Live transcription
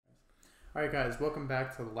All right, guys, welcome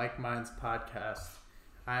back to the Like Minds podcast.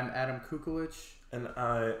 I'm Adam Kukulich. And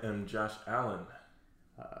I am Josh Allen.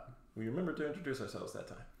 Uh, We remember to introduce ourselves that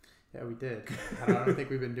time. yeah, we did. I don't think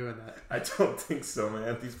we've been doing that. I don't think so,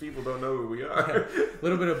 man. These people don't know who we are. A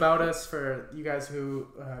little bit about us for you guys who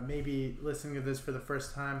may be listening to this for the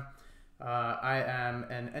first time. I am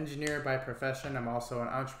an engineer by profession. I'm also an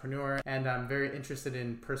entrepreneur, and I'm very interested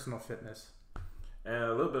in personal fitness. And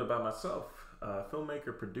a little bit about myself.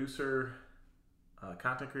 Filmmaker, producer,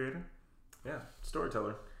 content creator. Yeah,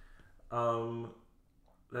 storyteller.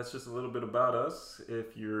 That's just a little bit about us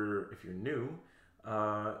if you're new.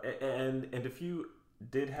 And if you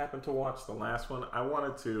did happen to watch the last one, I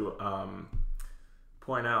wanted to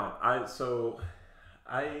point out I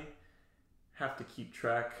have to keep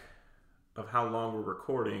track of how long we're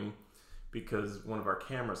recording because one of our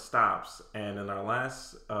cameras stops, and in our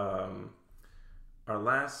last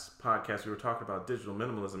podcast we were talking about digital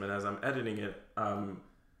minimalism, and as I'm editing it, I'm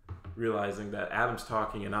realizing that Adam's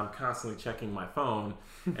talking and I'm constantly checking my phone,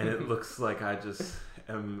 and it looks like I just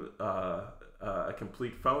am a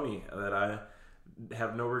complete phony, that I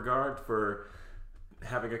have no regard for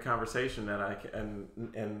having a conversation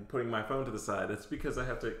and putting my phone to the side. It's because I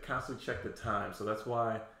have to constantly check the time, so that's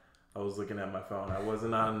why I was looking at my phone. I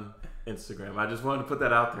wasn't on Instagram. I just wanted to put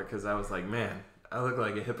that out there because I was like, man, I look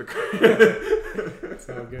like a hypocrite. It's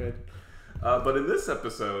all good. But in this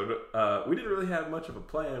episode, we didn't really have much of a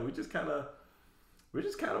plan. We just kind of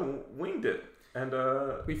winged it, and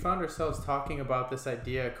We found ourselves talking about this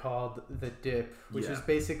idea called the dip, which is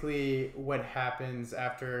basically what happens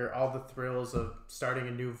after all the thrills of starting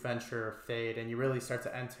a new venture fade, and you really start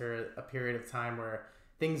to enter a period of time where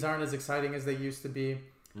things aren't as exciting as they used to be.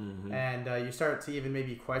 Mm-hmm. And you start to even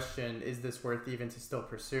maybe question, is this worth even to still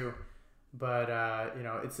pursue? But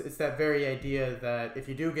it's that very idea that if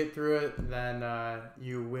you do get through it, then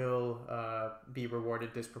you will be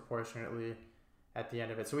rewarded disproportionately at the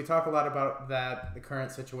end of it. So we talk a lot about that, the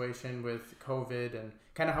current situation with COVID, and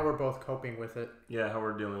kind of how we're both coping with it. Yeah, how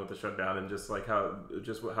we're dealing with the shutdown, and just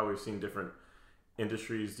how we've seen different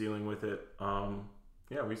industries dealing with it.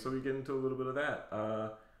 We get into a little bit of that.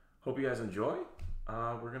 Hope you guys enjoy.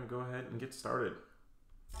 We're gonna go ahead and get started.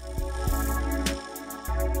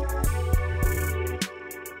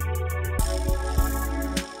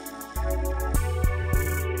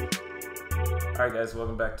 All right, guys,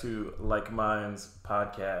 welcome back to Like Minds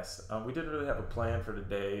podcast. We didn't really have a plan for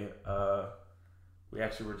today. We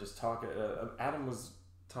actually were just talking. Adam was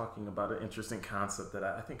talking about an interesting concept that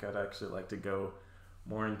I think I'd actually like to go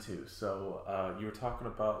more into. So you were talking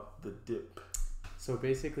about the dip. So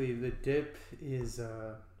basically, the dip is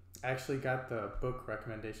actually got the book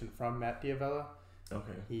recommendation from Matt D'Avella.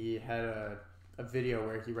 Okay. He had a video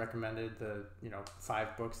where he recommended the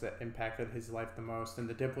 5 books that impacted his life the most, and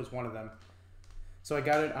the dip was one of them. So I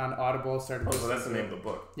got it on Audible. So that's the name of the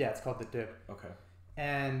book. Yeah, it's called The Dip. Okay.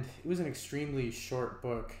 And it was an extremely short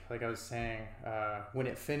book. Like I was saying, when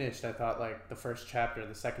it finished, I thought like the first chapter,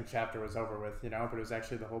 the second chapter was over with, but it was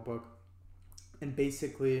actually the whole book. And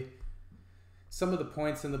basically, some of the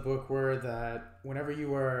points in the book were that whenever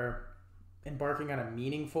you are embarking on a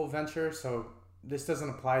meaningful venture, so this doesn't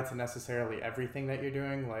apply to necessarily everything that you're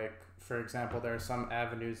doing. Like, for example, there are some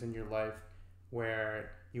avenues in your life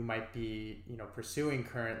where you might be, pursuing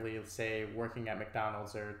currently, say, working at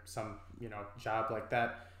McDonald's or some, job like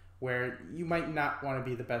that, where you might not want to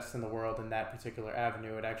be the best in the world in that particular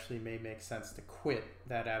avenue. It actually may make sense to quit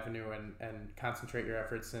that avenue and concentrate your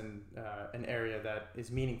efforts in an area that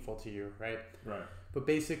is meaningful to you, right? Right. But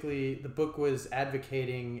basically, the book was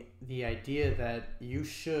advocating the idea that you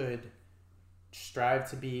should strive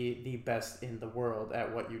to be the best in the world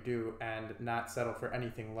at what you do and not settle for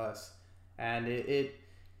anything less. And it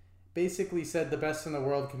basically said the best in the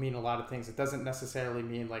world can mean a lot of things. It doesn't necessarily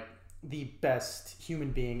mean like the best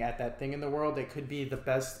human being at that thing in the world. It could be the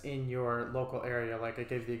best in your local area. Like I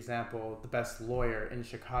gave the example, the best lawyer in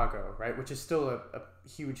Chicago, right? Which is still a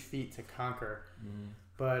huge feat to conquer. Mm-hmm.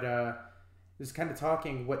 But it was kind of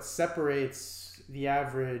talking what separates the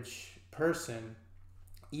average person,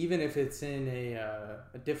 even if it's in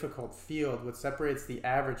a difficult field, what separates the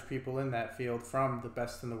average people in that field from the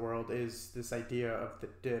best in the world is this idea of the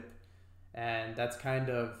dip. And that's kind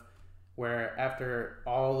of where after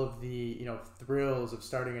all of the thrills of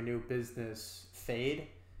starting a new business fade,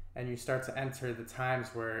 and you start to enter the times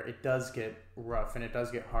where it does get rough and it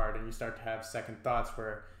does get hard, and you start to have second thoughts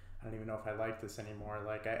where I don't even know if I like this anymore.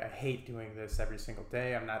 Like I hate doing this every single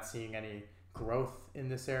day. I'm not seeing any growth in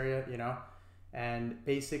this area, and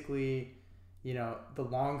basically, the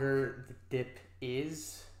longer the dip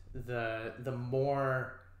is, the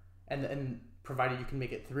more and provided you can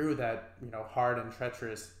make it through that, hard and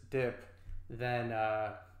treacherous dip, then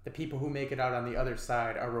the people who make it out on the other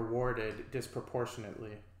side are rewarded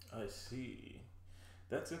disproportionately. I see.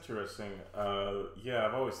 That's interesting. Yeah,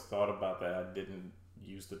 I've always thought about that. I didn't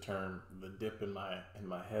use the term the dip in my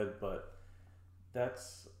head, but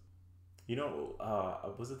that's,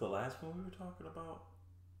 was it the last one we were talking about?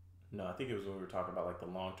 No, I think it was when we were talking about like the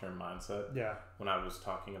long-term mindset. Yeah. When I was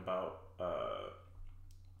talking about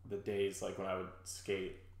the days like when I would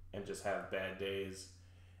skate and just have bad days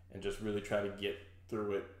and just really try to get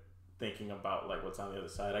through it thinking about like what's on the other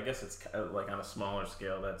side. I guess it's like on a smaller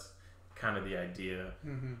scale, that's kind of the idea.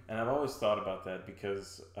 Mm-hmm. And I've always thought about that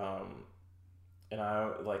because I'm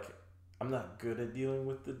not good at dealing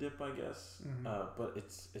with the dip, I guess. Mm-hmm. But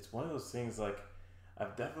it's one of those things like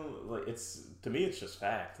I've definitely to me it's just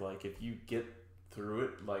fact. Like if you get through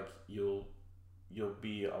it, like you'll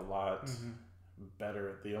be a lot mm-hmm.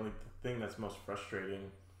 better. The only thing that's most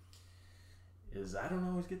frustrating is I don't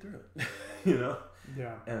always get through it. Yeah.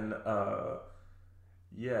 And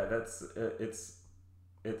yeah, that's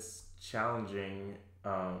it's challenging,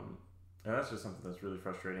 and that's just something that's really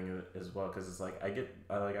frustrating as well, because it's like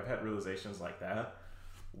I've had realizations like that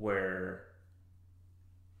where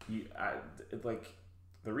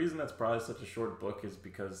the reason that's probably such a short book is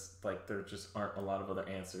because like there just aren't a lot of other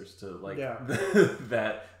answers to like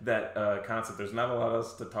that concept. There's not a lot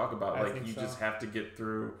else to talk about. Like you just have to get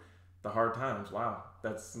through the hard times. Wow,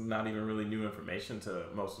 that's not even really new information to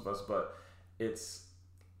most of us, but it's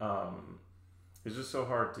just so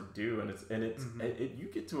hard to do, and mm-hmm. You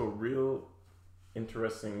get to a real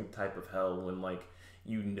interesting type of hell when like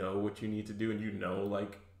what you need to do, and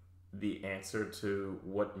like the answer to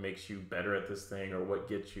what makes you better at this thing or what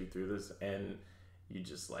gets you through this, and you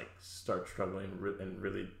just like start struggling and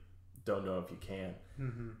really don't know if you can.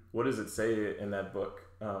 Mm-hmm. What does it say in that book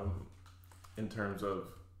in terms of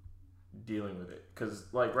dealing with it? Because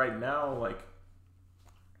like right now, like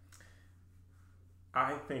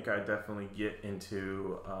I think I definitely get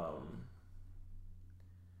into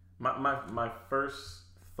my first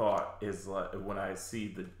thought is like when I see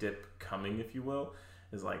the dip coming, if you will,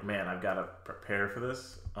 is like, man, I've got to prepare for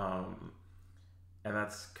this, and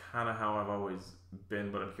that's kind of how I've always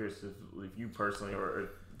been. But I'm curious if you personally or if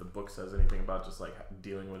the book says anything about just like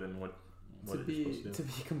dealing with it and what you're supposed to do. To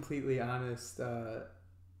be completely honest,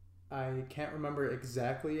 I can't remember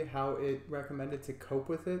exactly how it recommended to cope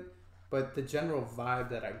with it, but the general vibe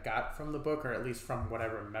that I got from the book, or at least from what I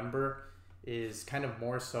remember, is kind of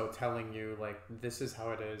more so telling you like this is how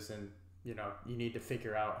it is, and you need to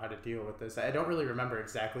figure out how to deal with this. I don't really remember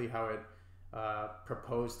exactly how it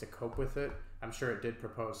proposed to cope with it. I'm sure it did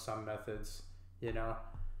propose some methods,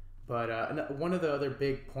 but one of the other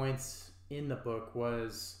big points in the book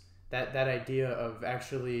was that idea of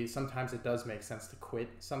actually sometimes it does make sense to quit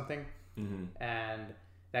something. Mm-hmm. And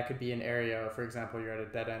that could be an area, for example, you're at a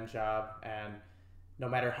dead-end job, and no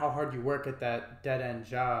matter how hard you work at that dead-end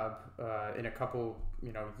job, in a couple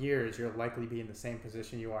years, you'll likely be in the same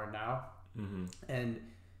position you are now. Mm-hmm. And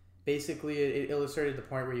basically, it illustrated the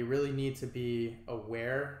point where you really need to be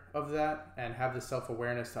aware of that and have the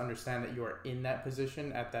self-awareness to understand that you are in that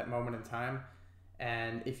position at that moment in time.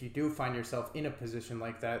 And if you do find yourself in a position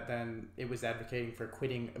like that, then it was advocating for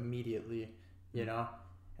quitting immediately,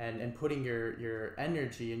 and putting your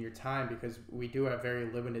energy and your time, because we do have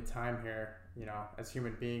very limited time here, as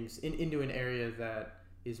human beings, into an area that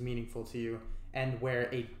is meaningful to you and where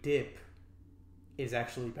a dip is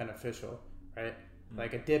actually beneficial, right? Mm-hmm.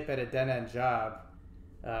 Like a dip at a dead-end job,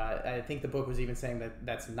 I think the book was even saying that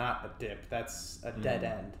that's not a dip, that's a dead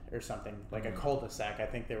end or something, like a cul-de-sac, I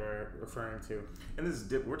think they were referring to. And this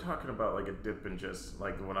dip, we're talking about like a dip in just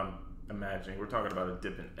like what I'm imagining. We're talking about a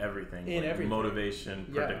dip in everything. In like everything. Motivation,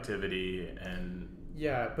 productivity, and...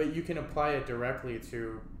 Yeah, but you can apply it directly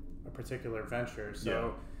to a particular venture.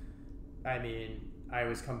 So, I mean, I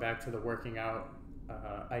always come back to the working out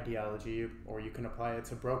ideology, or you can apply it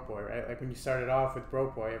to Broke Boy, right? Like when you started off with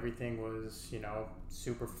Broke Boy, everything was,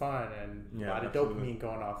 super fun and a lot of dopamine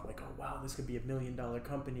going off. Like, oh wow, this could be $1 million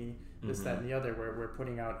company, this, that, and the other. We're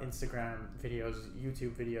putting out Instagram videos,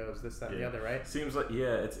 YouTube videos, this, that, and the other, right? Seems like,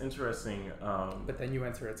 it's interesting. But then you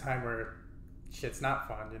enter a time where shit's not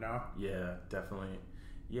fun, Yeah, definitely.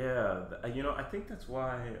 Yeah, I think that's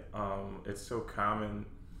why it's so common.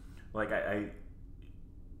 Like I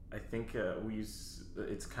think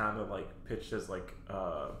it's kind of like pitched as like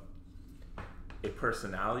a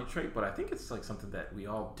personality trait, but I think it's like something that we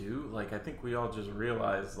all do. Like I think we all just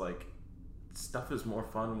realize like stuff is more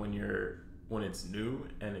fun when it's new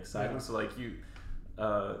and exciting. So like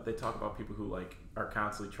they talk about people who like are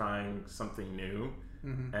constantly trying something new,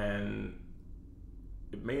 and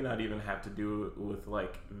it may not even have to do with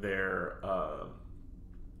like their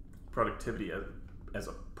productivity as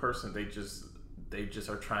a person. They just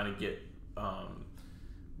are trying to get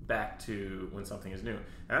back to when something is new. And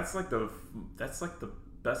that's like the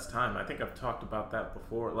best time. I think I've talked about that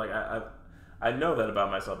before. Like I know that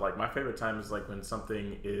about myself. Like my favorite time is like when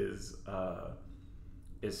something is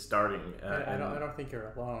starting. I don't think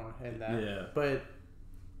you're alone in that. Yeah. But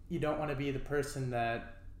you don't want to be the person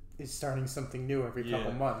that is starting something new every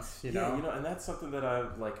couple months. You know. Yeah, and that's something that I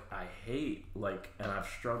hate. Like, and I've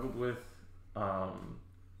struggled with.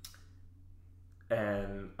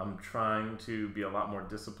 And I'm trying to be a lot more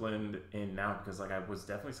disciplined in now, because like I was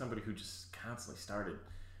definitely somebody who just constantly started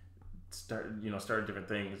different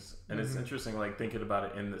things. And it's interesting, like thinking about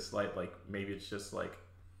it in this light, like maybe it's just like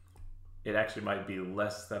it actually might be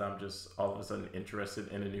less that I'm just all of a sudden interested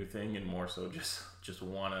in a new thing, and more so just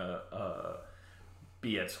want to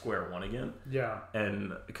be at square one again. Yeah.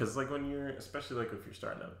 And because like when you're, especially like if you're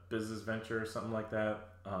starting a business venture or something like that,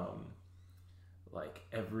 like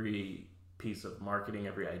every piece of marketing,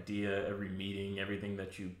 every idea, every meeting, everything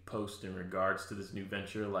that you post in regards to this new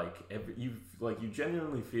venture, like you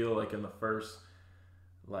genuinely feel like in the first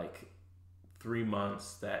like 3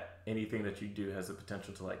 months that anything that you do has the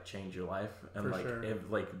potential to like change your life, and For like sure.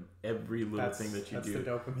 every little thing that you do the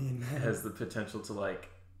dopamine has the potential to like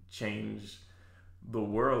change the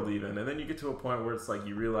world even. And then you get to a point where it's like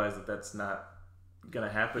you realize that that's not gonna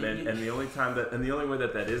happen, and the only way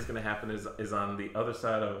that is gonna happen is on the other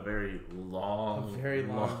side of a very long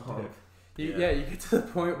dip. You get to the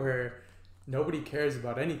point where nobody cares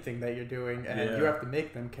about anything that you're doing, and you have to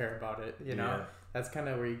make them care about it. You know, that's kind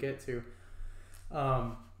of where you get to.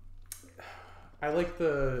 I like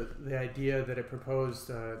the idea that it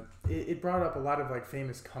proposed. It brought up a lot of like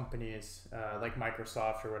famous companies, like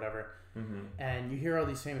Microsoft or whatever. And you hear all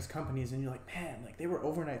these famous companies, and you're like, man, like they were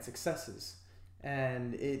overnight successes.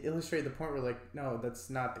 And it illustrated the point where, like, no, that's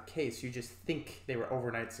not the case. You just think they were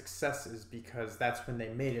overnight successes because that's when they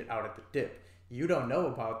made it out of the dip. You don't know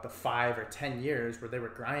about the 5 or 10 years where they were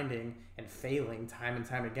grinding and failing time and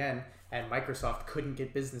time again, and Microsoft couldn't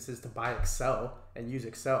get businesses to buy Excel and use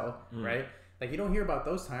Excel, right? Like, you don't hear about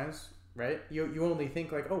those times, right? You only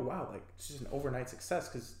think, like, oh, wow, like, it's just an overnight success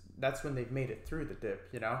because that's when they've made it through the dip,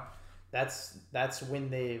 you know? That's when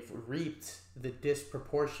they've reaped the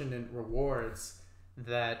disproportionate rewards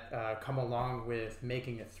that come along with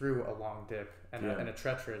making it through a long dip and a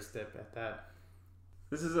treacherous dip at that.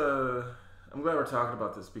 I'm glad we're talking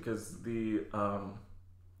about this, because the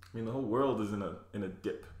whole world is in a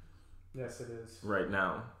dip. Yes, it is. Right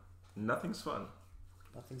now. Nothing's fun.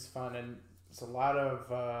 And it's a lot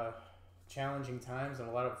of challenging times, and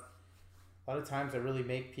a lot of times that really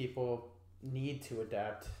make people need to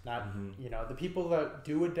adapt. Not the people that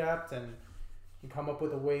do adapt and come up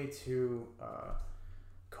with a way to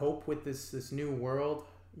cope with this new world.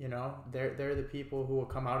 You know, they're the people who will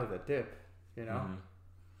come out of the dip. You know.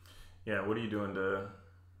 Yeah. What are you doing to?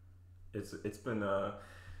 It's been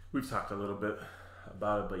we've talked a little bit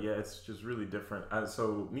about it, but yeah, it's just really different.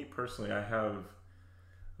 So me personally, I'm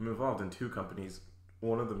involved in 2 companies.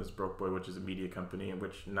 One of them is Broke Boy, which is a media company, in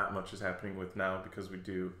which not much is happening with now, because we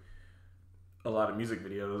do a lot of music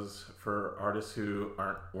videos for artists who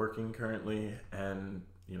aren't working currently, and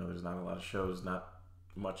there's not a lot of shows, not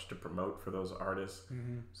much to promote for those artists.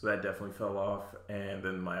 So that definitely fell off. And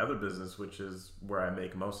then my other business, which is where I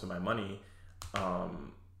make most of my money,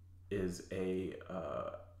 is me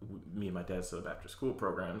and my dad set up after school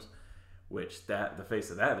programs, which the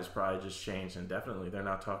face of that has probably just changed indefinitely. They're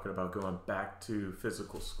not talking about going back to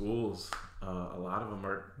physical schools. A lot of them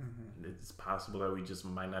are. It's possible that we just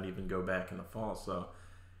might not even go back in the fall. So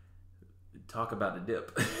talk about the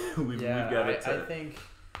dip. we've got it. I think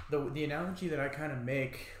the analogy that I kind of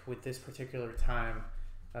make with this particular time,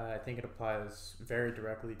 I think it applies very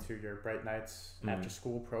directly to your Bright Nights after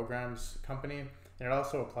school programs company, and it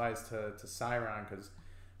also applies to Siron, because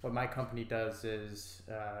what my company does is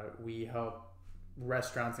we help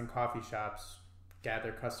restaurants and coffee shops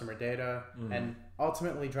gather customer data and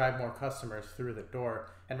ultimately drive more customers through the door.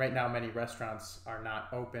 And right now, many restaurants are not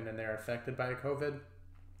open and they're affected by COVID.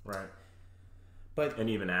 Right. And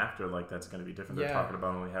even after, like, that's going to be different. They're talking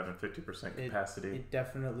about only having 50% capacity. It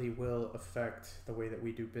definitely will affect the way that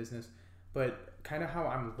we do business. But kind of how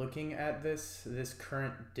I'm looking at this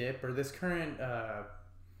current dip, or this current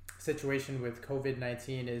situation with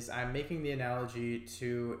COVID-19, is I'm making the analogy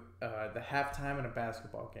to the halftime in a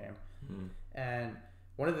basketball game. And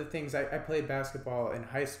one of the things, I played basketball in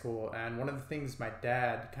high school, and one of the things my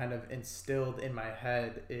dad kind of instilled in my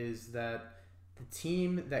head is that the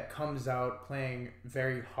team that comes out playing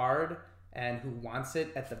very hard and who wants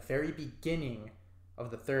it at the very beginning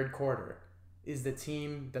of the third quarter is the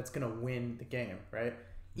team that's going to win the game, right?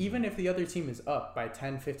 Even if the other team is up by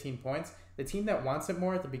 10, 15 points, the team that wants it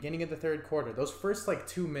more at the beginning of the third quarter, those first like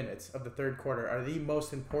 2 minutes of the third quarter are the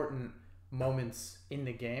most important moments in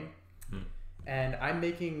the game. And I'm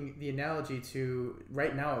making the analogy to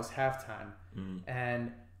right now is halftime.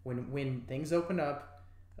 And when things open up,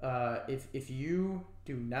 if you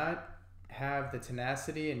do not have the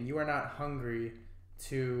tenacity and you are not hungry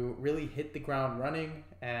to really hit the ground running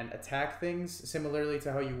and attack things similarly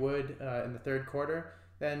to how you would in the third quarter,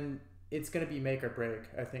 then it's going to be make or break,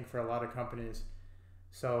 I think, for a lot of companies.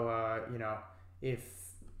 So, if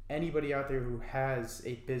anybody out there who has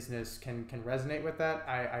a business can resonate with that,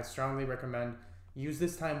 I strongly recommend use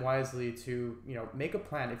this time wisely to, make a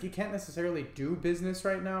plan. If you can't necessarily do business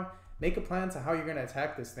right now, make a plan to how you're going to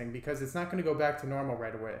attack this thing, because it's not going to go back to normal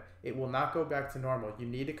right away. It will not go back to normal. You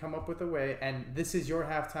need to come up with a way, and this is your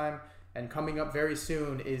halftime, and coming up very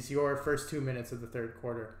soon is your first 2 minutes of the third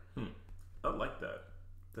quarter. I like that.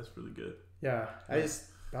 That's really good. Yeah, I just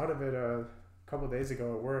thought of it a couple of days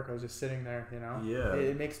ago at work. I was just sitting there, Yeah.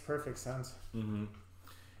 It makes perfect sense.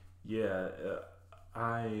 Yeah,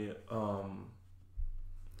 I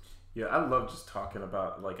love just talking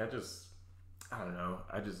about, like, I don't know,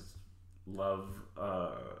 I just love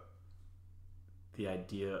the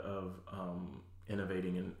idea of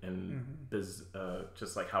innovating and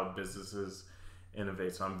just like how businesses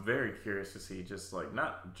innovate. So I'm very curious to see just like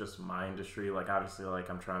not just my industry, like obviously like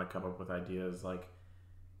I'm trying to come up with ideas like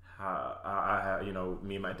how I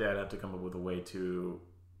me and my dad had to come up with a way to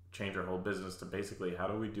change our whole business to basically how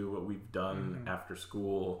do we do what we've done after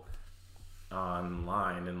school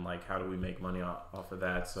online, and like how do we make money off of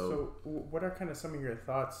that. So what are kind of some of your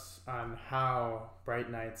thoughts on how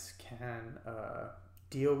Bright Nights can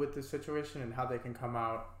deal with this situation and how they can come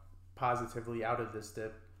out positively out of this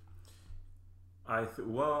dip?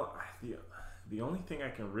 The only thing I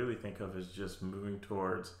can really think of is just moving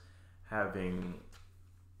towards having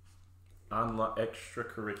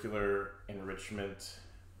extracurricular enrichment,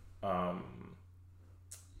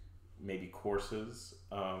 maybe courses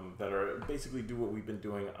that are basically do what we've been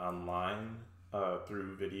doing online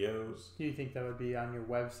through videos. Do you think that would be on your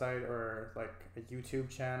website or like a YouTube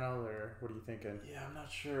channel, or what are you thinking? Yeah, I'm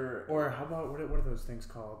not sure. Or how about what are those things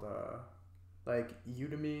called? Like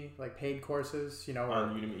Udemy, like paid courses, on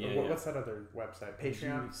Udemy. What's that other website?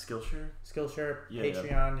 Patreon, Skillshare,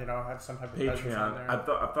 Patreon. Have some type of presence on there. I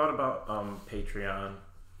thought about Patreon.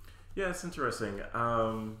 Yeah, it's interesting.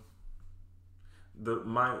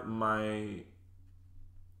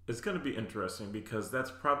 It's going to be interesting because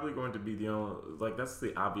that's probably going to be the only, like, that's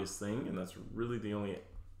the obvious thing, and that's really the only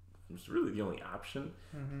option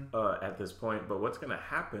at this point. But what's going to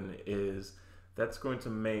happen is that's going to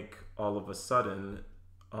make all of a sudden,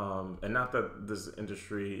 and not that this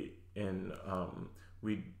industry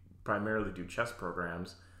we primarily do chess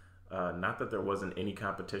programs, not that there wasn't any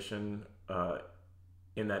competition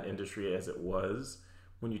in that industry as it was.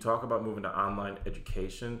 When you talk about moving to online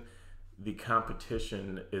education, the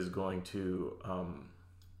competition is going to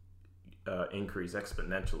increase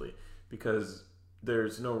exponentially, because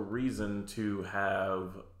there's no reason to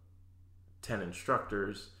have 10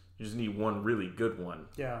 instructors. You just need one really good one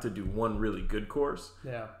to do one really good course.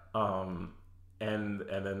 Yeah. And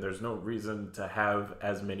then there's no reason to have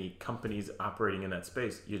as many companies operating in that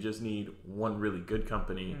space. You just need one really good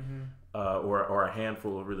company, or a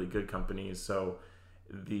handful of really good companies. So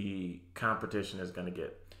the competition is going to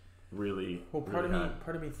get really part high.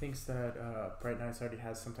 of me thinks that Bright Nights already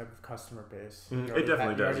has some type of customer base. It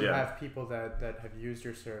definitely does. You have people that have used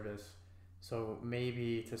your service. So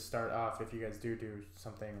maybe to start off, if you guys do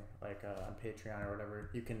something like on Patreon or whatever,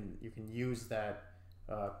 you can use that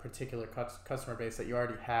particular customer base that you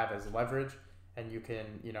already have as leverage, and you can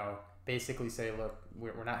basically say, look,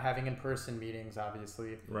 we're not having in-person meetings,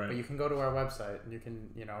 obviously, right, but you can go to our website and you can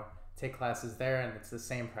take classes there, and it's the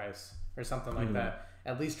same price or something like that.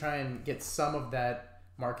 At least try and get some of that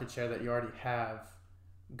market share that you already have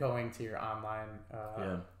going to your online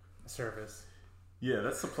service. Yeah,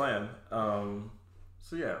 that's the plan. I've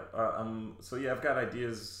got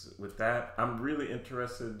ideas with that. I'm really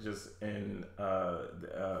interested just in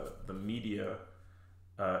the media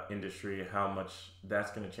industry, how much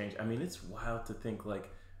that's going to change. I mean, it's wild to think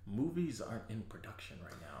like movies aren't in production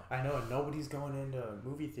right now. I know, and nobody's going into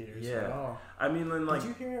movie theaters at all. I mean, then like, did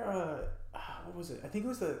you hear? What was it? I think it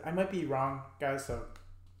was I might be wrong, guys. So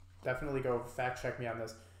definitely go fact check me on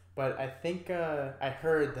this. But I think I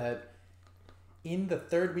heard that in the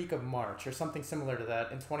third week of March or something similar to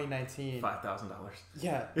that in 2019. $5,000.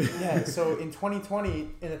 Yeah, yeah. So in 2020,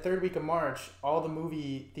 in the third week of March, all the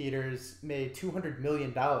movie theaters made $200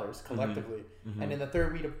 million collectively, and in the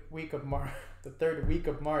third week of March,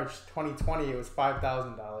 2020, it was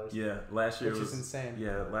 $5,000. Yeah, last year which was is insane.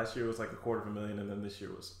 Yeah, last year was like $250,000, and then this year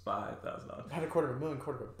was $5,000. Not $250,000,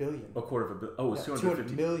 $250 million. A $250,000. Oh, it's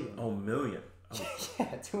 250 million. Oh, million. Oh.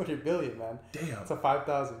 Yeah, $200 billion, man. Damn. So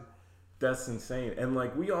 5,000. That's insane. And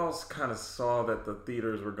like we all kind of saw that the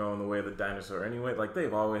theaters were going the way of the dinosaur anyway. Like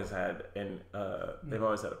they've always had they've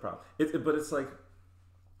always had a problem. But it's like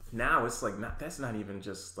now it's like that's not even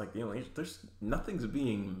just like the only. There's nothing's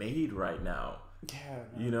being made right now. Yeah.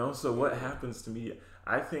 You know. So what happens to media?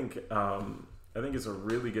 I think it's a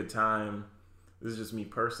really good time. This is just me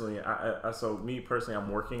personally.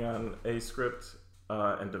 I'm working on a script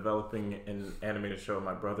and developing an animated show with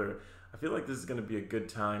my brother. I feel like this is going to be a good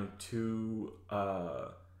time to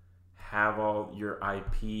have all your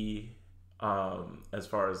IP as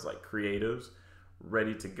far as like creatives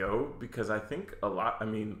ready to go, because I think a lot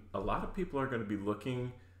of people are going to be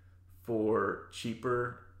looking for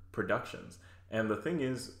cheaper productions. And the thing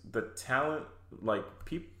is, the talent, like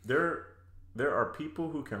there are people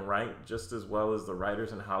who can write just as well as the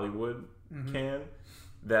writers in Hollywood can,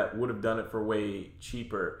 that would have done it for way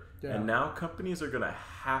cheaper. Yeah. And now companies are going to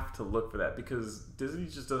have to look for that, because Disney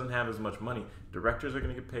just doesn't have as much money. Directors are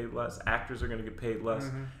going to get paid less. Actors are going to get paid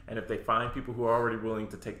less. And if they find people who are already willing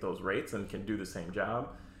to take those rates and can do the same job,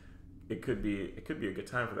 it could be a good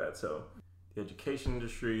time for that. So the education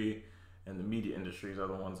industry and the media industries are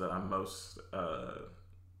the ones that I'm most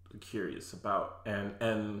curious about.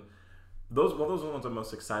 And those are the ones I'm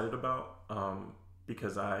most excited about,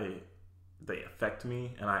 because they affect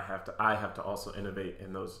me, and I have to also innovate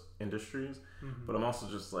in those industries. But I'm also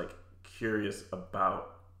just like curious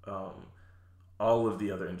about all of the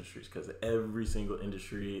other industries, because every single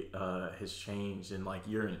industry has changed. And like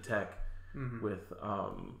you're in tech with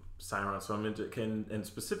Siron, so I'm into and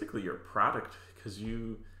specifically your product, because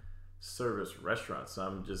you service restaurants. So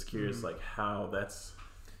I'm just curious, like how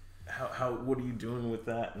what are you doing with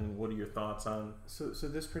that, and what are your thoughts on? So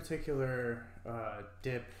this particular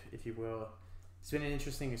dip, if you will, it's been an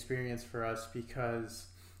interesting experience for us, because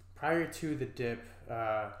prior to the dip,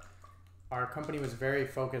 our company was very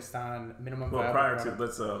focused on minimum viable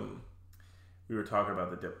product. We were talking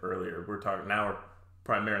about the dip earlier. We're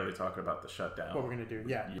primarily talking about the shutdown. What we're gonna do,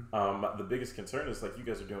 yeah. The biggest concern is like you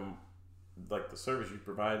guys are doing, like the service you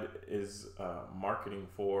provide is marketing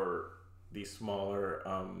for these smaller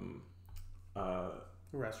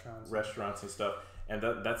restaurants and stuff, and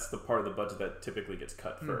that's the part of the budget that typically gets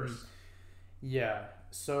cut first. Yeah.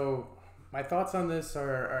 So my thoughts on this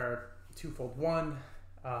are twofold. One,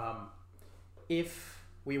 if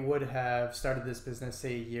we would have started this business,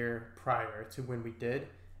 say, a year prior to when we did,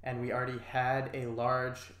 and we already had a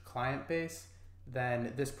large client base,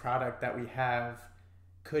 then this product that we have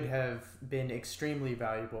could have been extremely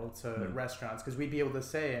valuable to restaurants, because we'd be able to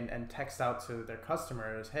say and text out to their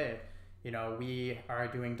customers, hey, we are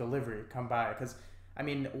doing delivery, come by. Because I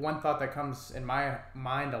mean, one thought that comes in my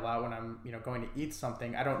mind a lot when I'm going to eat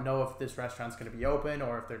something, I don't know if this restaurant's going to be open,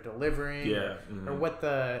 or if they're delivering, or what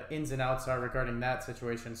the ins and outs are regarding that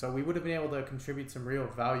situation. So we would have been able to contribute some real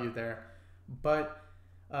value there. But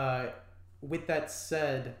with that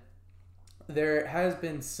said, there has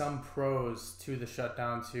been some pros to the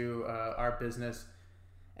shutdown to our business,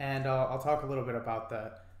 and I'll talk a little bit about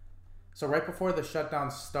that. So right before the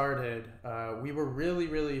shutdown started, we were really,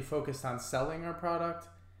 really focused on selling our product,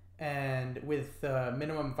 and with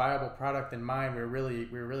minimum viable product in mind, we were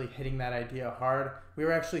really hitting that idea hard. We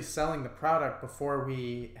were actually selling the product before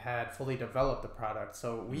we had fully developed the product,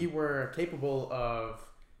 so we were capable of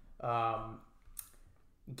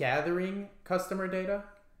gathering customer data,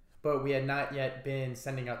 but we had not yet been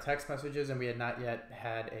sending out text messages, and we had not yet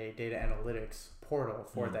had a data analytics portal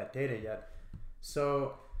for that data yet.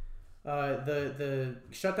 So the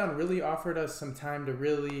shutdown really offered us some time to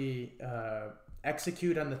really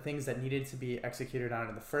execute on the things that needed to be executed on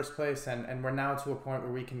in the first place, and we're now to a point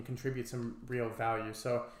where we can contribute some real value.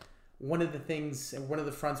 So one of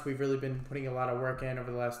the fronts we've really been putting a lot of work in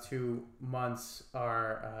over the last 2 months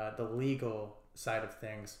are the legal side of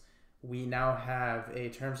things. We now have a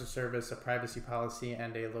terms of service, a privacy policy,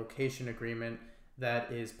 and a location agreement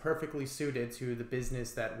that is perfectly suited to the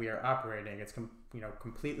business that we are operating. It's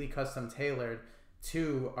completely custom tailored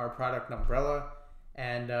to our product umbrella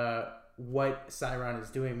and what Siron is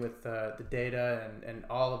doing with the data and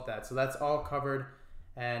all of that. So that's all covered,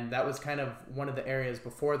 And that was kind of one of the areas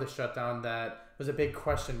before the shutdown that was a big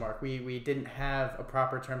question mark. We didn't have a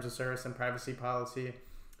proper terms of service and privacy policy.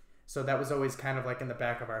 So that was always kind of like in the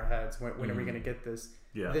back of our heads. When are we going to get this?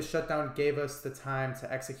 Yeah. This shutdown gave us the time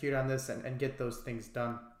to execute on this and get those things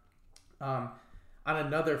done. On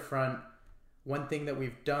another front, one thing that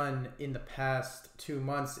we've done in the past 2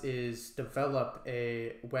 months is develop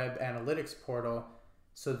a web analytics portal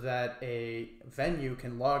so that a venue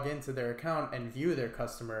can log into their account and view their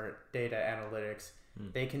customer data analytics.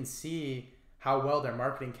 They can see how well their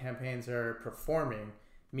marketing campaigns are performing,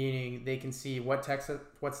 meaning they can see what's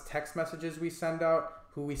text messages we send out,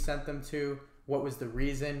 who we sent them to, what was the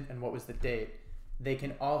reason, and what was the date. They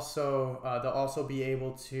can also they'll also be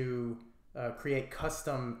able to create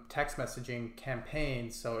custom text messaging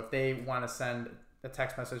campaigns. So if they want to send a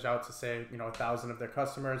text message out to, say, 1,000 of their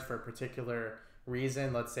customers for a particular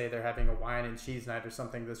reason, let's say they're having a wine and cheese night or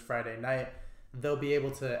something this Friday night, they'll be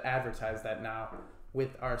able to advertise that now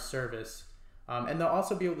with our service. And they'll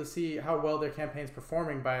also be able to see how well their campaign's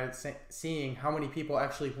performing by seeing how many people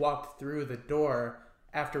actually walked through the door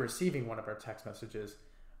after receiving one of our text messages.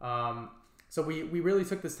 So we really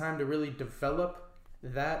took this time to really develop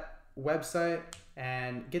that website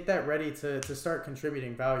and get that ready to start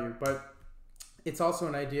contributing value. But it's also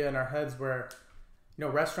an idea in our heads where,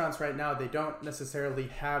 restaurants right now, they don't necessarily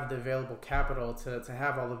have the available capital to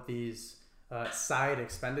have all of these side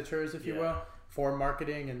expenditures, if you will, for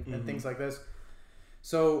marketing and things like this.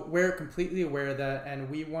 So we're completely aware of that, and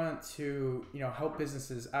we want to, help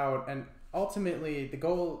businesses out. And ultimately, the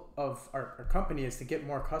goal of our company is to get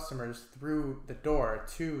more customers through the door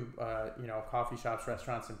to, coffee shops,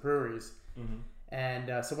 restaurants, and breweries.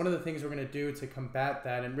 And so one of the things we're going to do to combat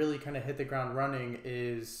that and really kind of hit the ground running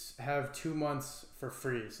is have 2 months for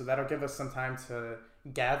free. So that'll give us some time to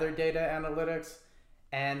gather data analytics,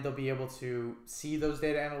 and they'll be able to see those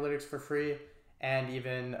data analytics for free, and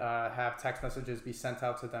even have text messages be sent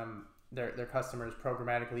out to them, their customers,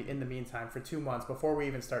 programmatically in the meantime for 2 months before we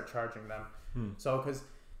even start charging them. So because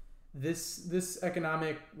this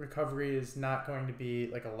economic recovery is not going to be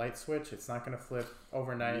like a light switch. It's not going to flip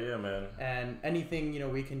overnight. Yeah, man. And anything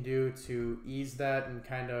we can do to ease that and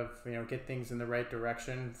kind of get things in the right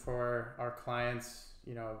direction for our clients,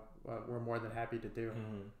 we're more than happy to do.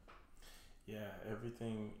 Yeah,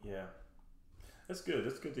 everything. Yeah, that's good.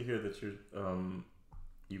 It's good to hear that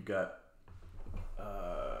you've got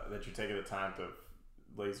that you're taking the time to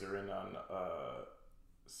laser in on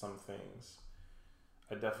some things.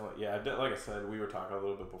 I definitely, like I said, we were talking a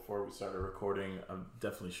little bit before we started recording. I'm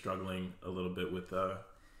definitely struggling a little bit with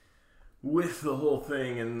the whole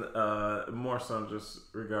thing, and more so in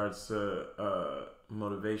just regards to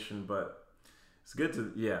motivation. But it's good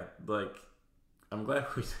to, I'm glad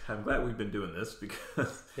we've been doing this,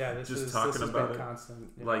 because this just has about been it, constant.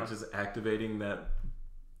 just activating that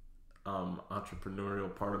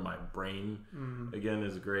entrepreneurial part of my brain again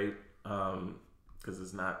is great, because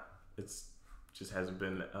it's just hasn't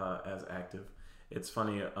been as active. It's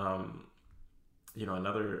funny,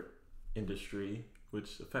 another industry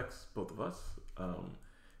which affects both of us,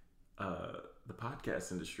 the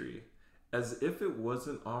podcast industry, as if it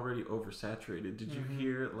wasn't already oversaturated. Did you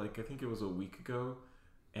hear, I think it was a week ago,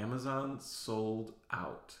 Amazon sold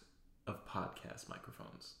out of podcast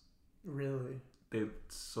microphones. Really? They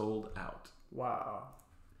sold out. Wow.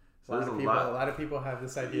 So a lot of people have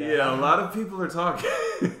this idea. Yeah, a lot of people are talking.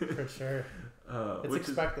 For sure. It's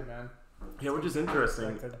expected, man. Yeah, which is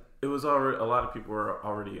interesting. It was already, a lot of people were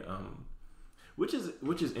already, which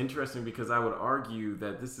is interesting, because I would argue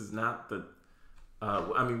that this is not the,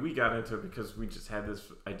 we got into it because we just had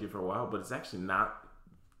this idea for a while, but it's actually not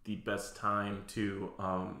the best time to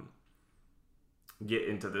get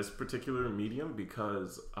into this particular medium,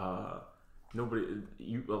 because a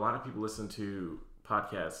lot of people listen to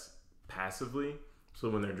podcasts passively. So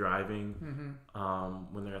when they're driving,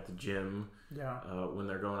 when they're at the gym, when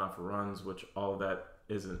they're going out for runs, which all of that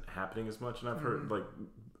isn't happening as much. And I've heard,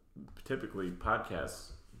 typically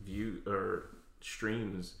podcasts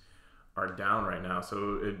streams are down right now.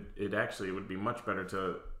 So it actually would be much better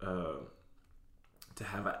to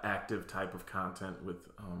have an active type of content with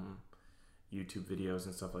YouTube videos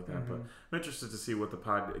and stuff like that. But I'm interested to see what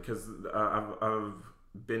because I've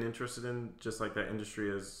been interested in just like that industry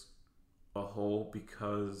as a whole,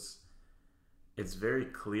 because it's very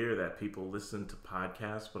clear that people listen to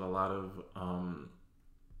podcasts, but a lot of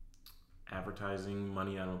advertising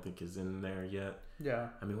money I don't think is in there yet. Yeah.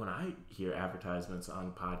 I mean, when I hear advertisements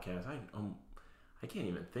on podcasts, I can't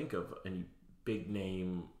even think of any big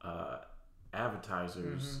name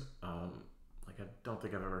advertisers. I don't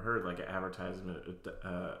think I've ever heard an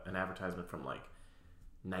advertisement from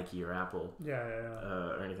Nike or Apple, Yeah.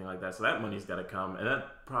 or anything like that. So that money's got to come, and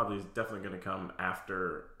that probably is definitely going to come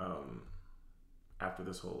after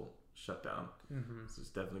this whole shutdown. Mm-hmm. So it's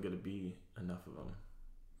definitely going to be enough of them.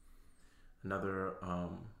 Another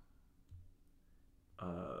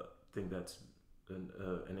thing that's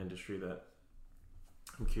an industry that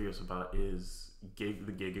I'm curious about is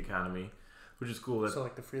the gig economy, which is cool. So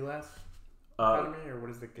like the freelance economy, or what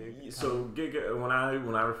is the gig economy? So gig, when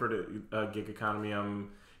I refer to gig economy,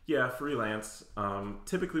 freelance.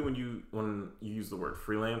 Typically, when you use the word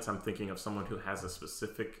freelance, I'm thinking of someone who has a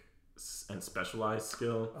specific and specialized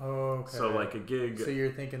skill. Oh, okay. So like a gig. So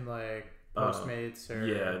you're thinking like Postmates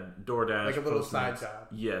or DoorDash, like a little Postmates, side job.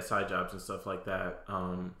 Yeah, side jobs and stuff like that.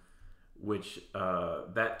 Which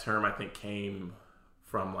that term I think came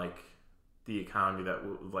from like the economy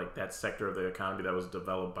like that sector of the economy that was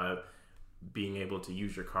developed by being able to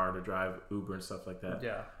use your car to drive Uber and stuff like that.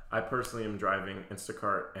 Yeah. I personally am driving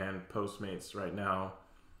Instacart and Postmates right now,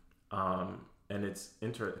 and it's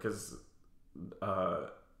interesting because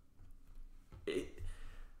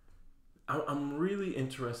I'm really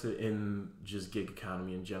interested in just gig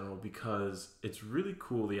economy in general because it's really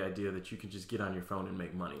cool, the idea that you can just get on your phone and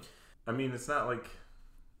make money. I mean, it's not like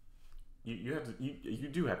you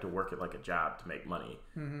do have to work at like a job to make money.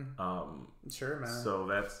 Mm-hmm. Sure, man. So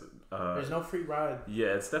that's there's no free ride.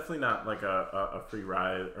 Yeah, it's definitely not like a free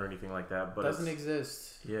ride or anything like that. But doesn't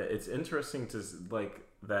exist. Yeah, it's interesting to like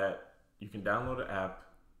that you can download an app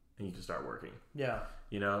and you can start working. Yeah.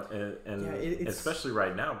 You know, and it's especially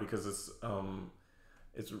right now because it's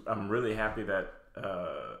I'm really happy that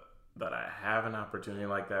that I have an opportunity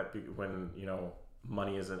like that when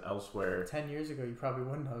money isn't elsewhere. 10 years ago, you probably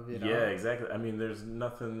wouldn't have, you know? Yeah, exactly. I mean, there's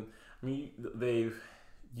nothing. I mean,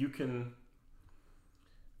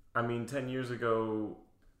 10 years ago,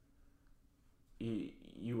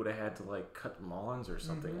 you would have had to like cut lawns or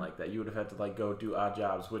something like that. You would have had to like go do odd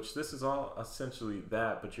jobs, which this is all essentially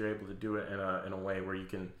that, but you're able to do it in a way where you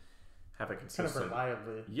can have a consistent, kind of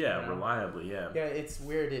reliably. Yeah, reliably. Yeah. Yeah, it's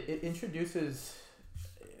weird. It introduces.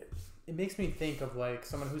 It makes me think of like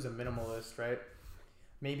someone who's a minimalist, right?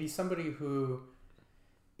 Maybe somebody who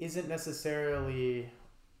isn't necessarily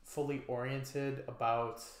fully oriented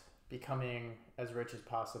about becoming as rich as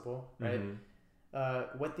possible, right?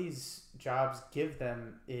 Mm-hmm. What these jobs give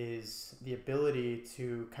them is the ability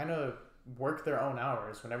to kind of work their own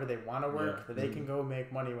hours whenever they want to work, that they can go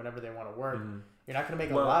make money whenever they want to work. You're not going to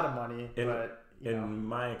make a lot of money, but... In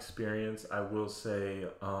my experience, I will say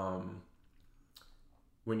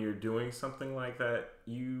when you're doing something like that,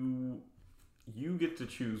 you get to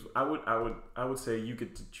choose. I would say you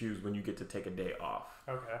get to choose when you get to take a day off.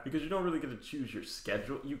 Okay. Because you don't really get to choose your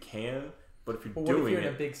schedule. You can, but if you're what doing if you're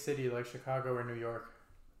in a big city like Chicago or New York?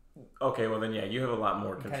 Okay, well then you have a lot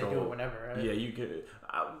more control. You kind of do it whenever, right? Yeah, you can.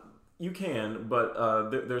 You can, but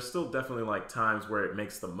there's still definitely like times where it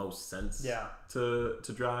makes the most sense. Yeah. To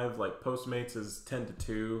drive. Like Postmates is 10 to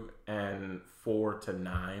 2 and 4 to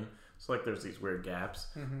 9. So like there's these weird gaps,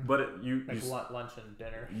 but lunch and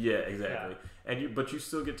dinner. Yeah, exactly. Yeah. And but you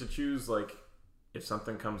still get to choose, like if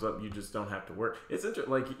something comes up, you just don't have to work. It's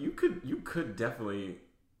interesting. Like you could definitely,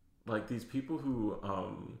 like these people who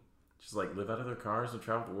just like live out of their cars and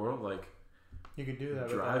travel the world, like you could do that.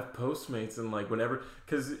 Drive Postmates and like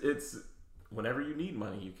because it's whenever you need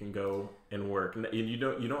money, you can go and work, and you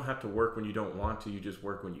don't have to work when you don't want to. You just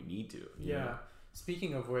work when you need to. Yeah. Know?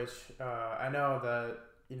 Speaking of which, I know that.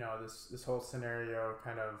 This whole scenario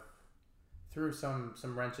kind of threw some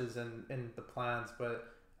wrenches in the plans, but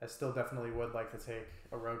I still definitely would like to take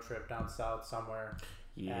a road trip down south somewhere.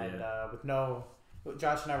 Yeah. And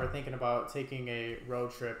Josh and I were thinking about taking a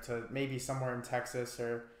road trip to maybe somewhere in Texas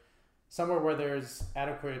or somewhere where there's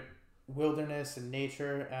adequate wilderness and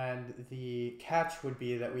nature, and the catch would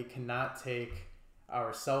be that we cannot take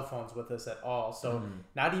our cell phones with us at all. So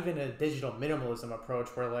not even a digital minimalism approach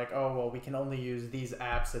where like, oh, well, we can only use these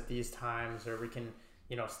apps at these times, or we can,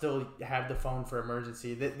 still have the phone for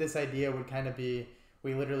emergency. This idea would kind of be,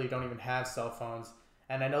 we literally don't even have cell phones.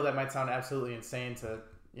 And I know that might sound absolutely insane to,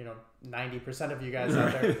 90% of you guys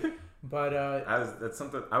out there, but that's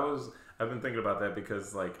something I've been thinking about that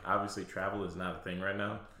because like obviously travel is not a thing right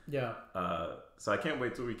now. Yeah. So I can't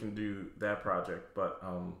wait till we can do that project, but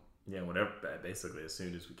yeah, whatever. Basically, as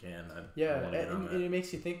soon as we can. And it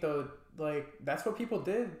makes you think though, like that's what people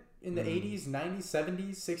did in the 80s, 90s,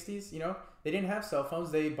 70s, 60s. They didn't have cell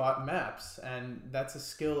phones; they bought maps, and that's a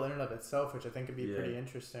skill in and of itself, which I think could be pretty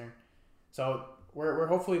interesting. So we're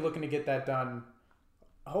hopefully looking to get that done.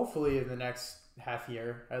 Hopefully in the next half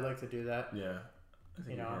year, I'd like to do that. Yeah, I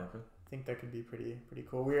think that could be pretty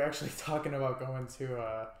cool. We were actually talking about going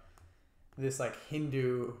to this like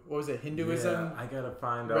Hinduism. Yeah, I gotta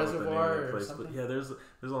find out what the name reservoir of or the place. something? But yeah, there's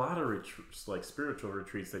a lot of like spiritual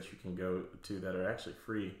retreats that you can go to that are actually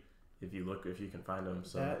free if you can find them.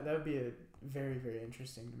 So That would be a very, very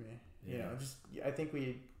interesting to me. You Yeah. know, just I think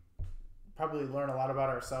we probably learn a lot about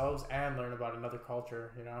ourselves and learn about another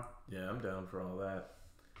culture. You know. yeah, I'm down for all that.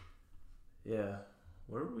 Yeah.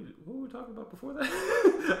 What were we talking about before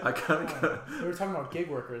that? I kind of We were talking about gig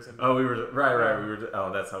workers and Oh, we were right. We were.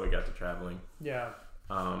 Oh, that's how we got to traveling. yeah.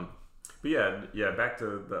 But yeah. Back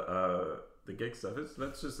to the gig stuff.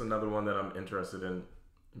 That's just another one that I'm interested in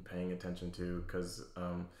paying attention to because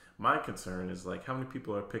my concern is like how many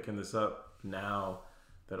people are picking this up now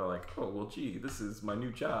that are like, oh well, gee, this is my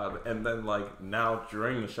new job, and then like now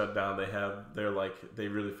during the shutdown they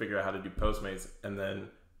really figure out how to do Postmates, and then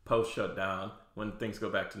post shutdown when things go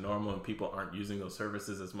back to normal and people aren't using those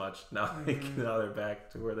services as much now now they're back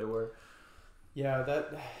to where they were. Yeah,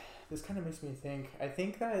 this kind of makes me think. I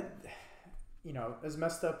think that, you know, as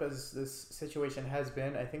messed up as this situation has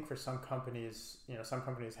been, I think for some companies, you know, some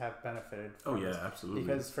companies have benefited from Oh yeah, this. absolutely.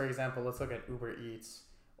 Because, for example, let's look at Uber Eats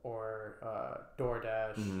or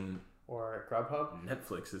DoorDash or Grubhub.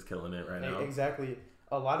 Netflix is killing it right now. Exactly.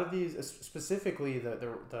 A lot of these, specifically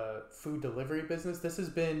the food delivery business, this has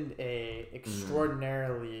been a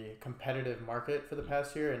extraordinarily competitive market for the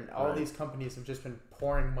past year, and all these companies have just been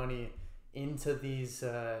pouring money into these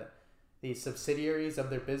subsidiaries of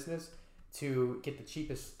their business to get the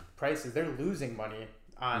cheapest prices. They're losing money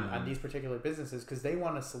on these particular businesses because they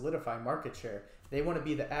want to solidify market share. They want to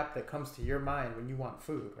be the app that comes to your mind when you want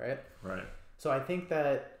food, right? Right. So I think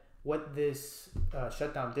that what this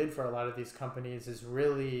shutdown did for a lot of these companies is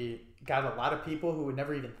really got a lot of people who would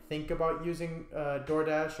never even think about using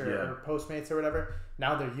DoorDash or Postmates or whatever.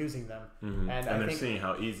 Now they're using them, and they're seeing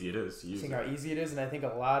how easy it is to use. Seeing how easy it is, and I think a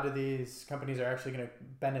lot of these companies are actually going to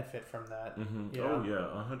benefit from that. You know? Oh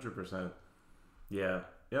yeah, 100%. Yeah.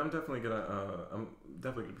 I'm definitely gonna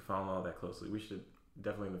be following all that closely. We should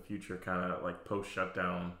definitely in the future kind of like post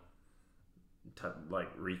shutdown.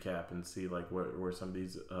 Like recap and see like where some of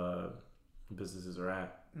these businesses are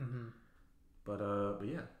at. But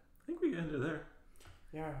yeah, I think we ended there.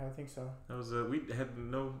 Yeah, I think so. That was we had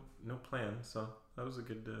no plan, so that was a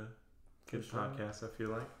good podcast. I feel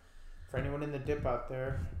like for anyone in the dip out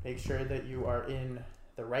there, make sure that you are in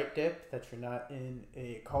the right dip, that you're not in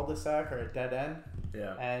a cul-de-sac or a dead end.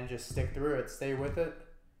 Yeah, and just stick through it. Stay with it.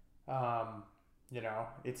 You know,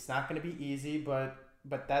 it's not going to be easy, but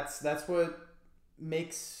that's what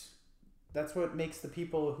makes the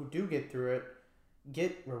people who do get through it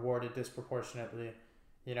get rewarded disproportionately.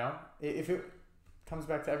 You know, if it comes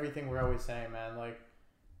back to everything we're always saying, man, like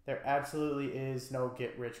there absolutely is no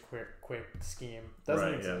get rich quick scheme.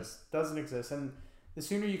 Doesn't exist. And the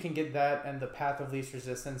sooner you can get that and the path of least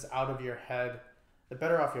resistance out of your head, the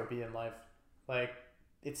better off you'll be in life. Like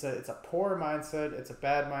it's a poor mindset, it's a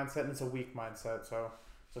bad mindset, and it's a weak mindset. So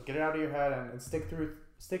get it out of your head and stick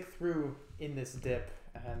through in this dip,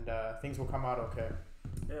 and things will come out okay.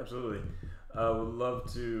 Yeah, absolutely. Would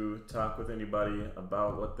love to talk with anybody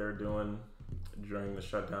about what they're doing during the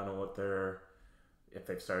shutdown and if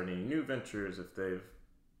they've started any new ventures, if they've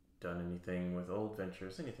done anything with old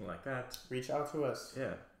ventures, anything like that. Reach out to us.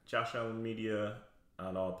 Yeah, Josh Allen Media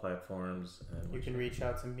on all platforms. And you can reach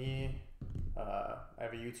out to me. I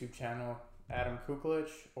have a YouTube channel, Adam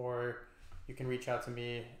Kukulich, or you can reach out to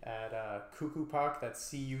me at Cucupac, that's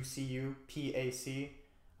CUCUPAC,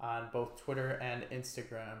 on both Twitter and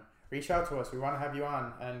Instagram. Reach out to us. We want to have you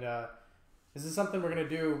on. And this is something we're going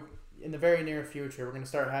to do in the very near future. We're going to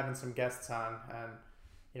start having some guests on. And,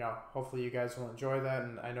 you know, hopefully you guys will enjoy that.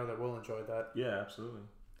 And I know that we'll enjoy that. Yeah, absolutely.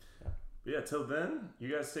 Yeah, till then,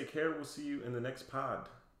 you guys take care. We'll see you in the next pod.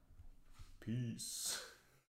 Peace.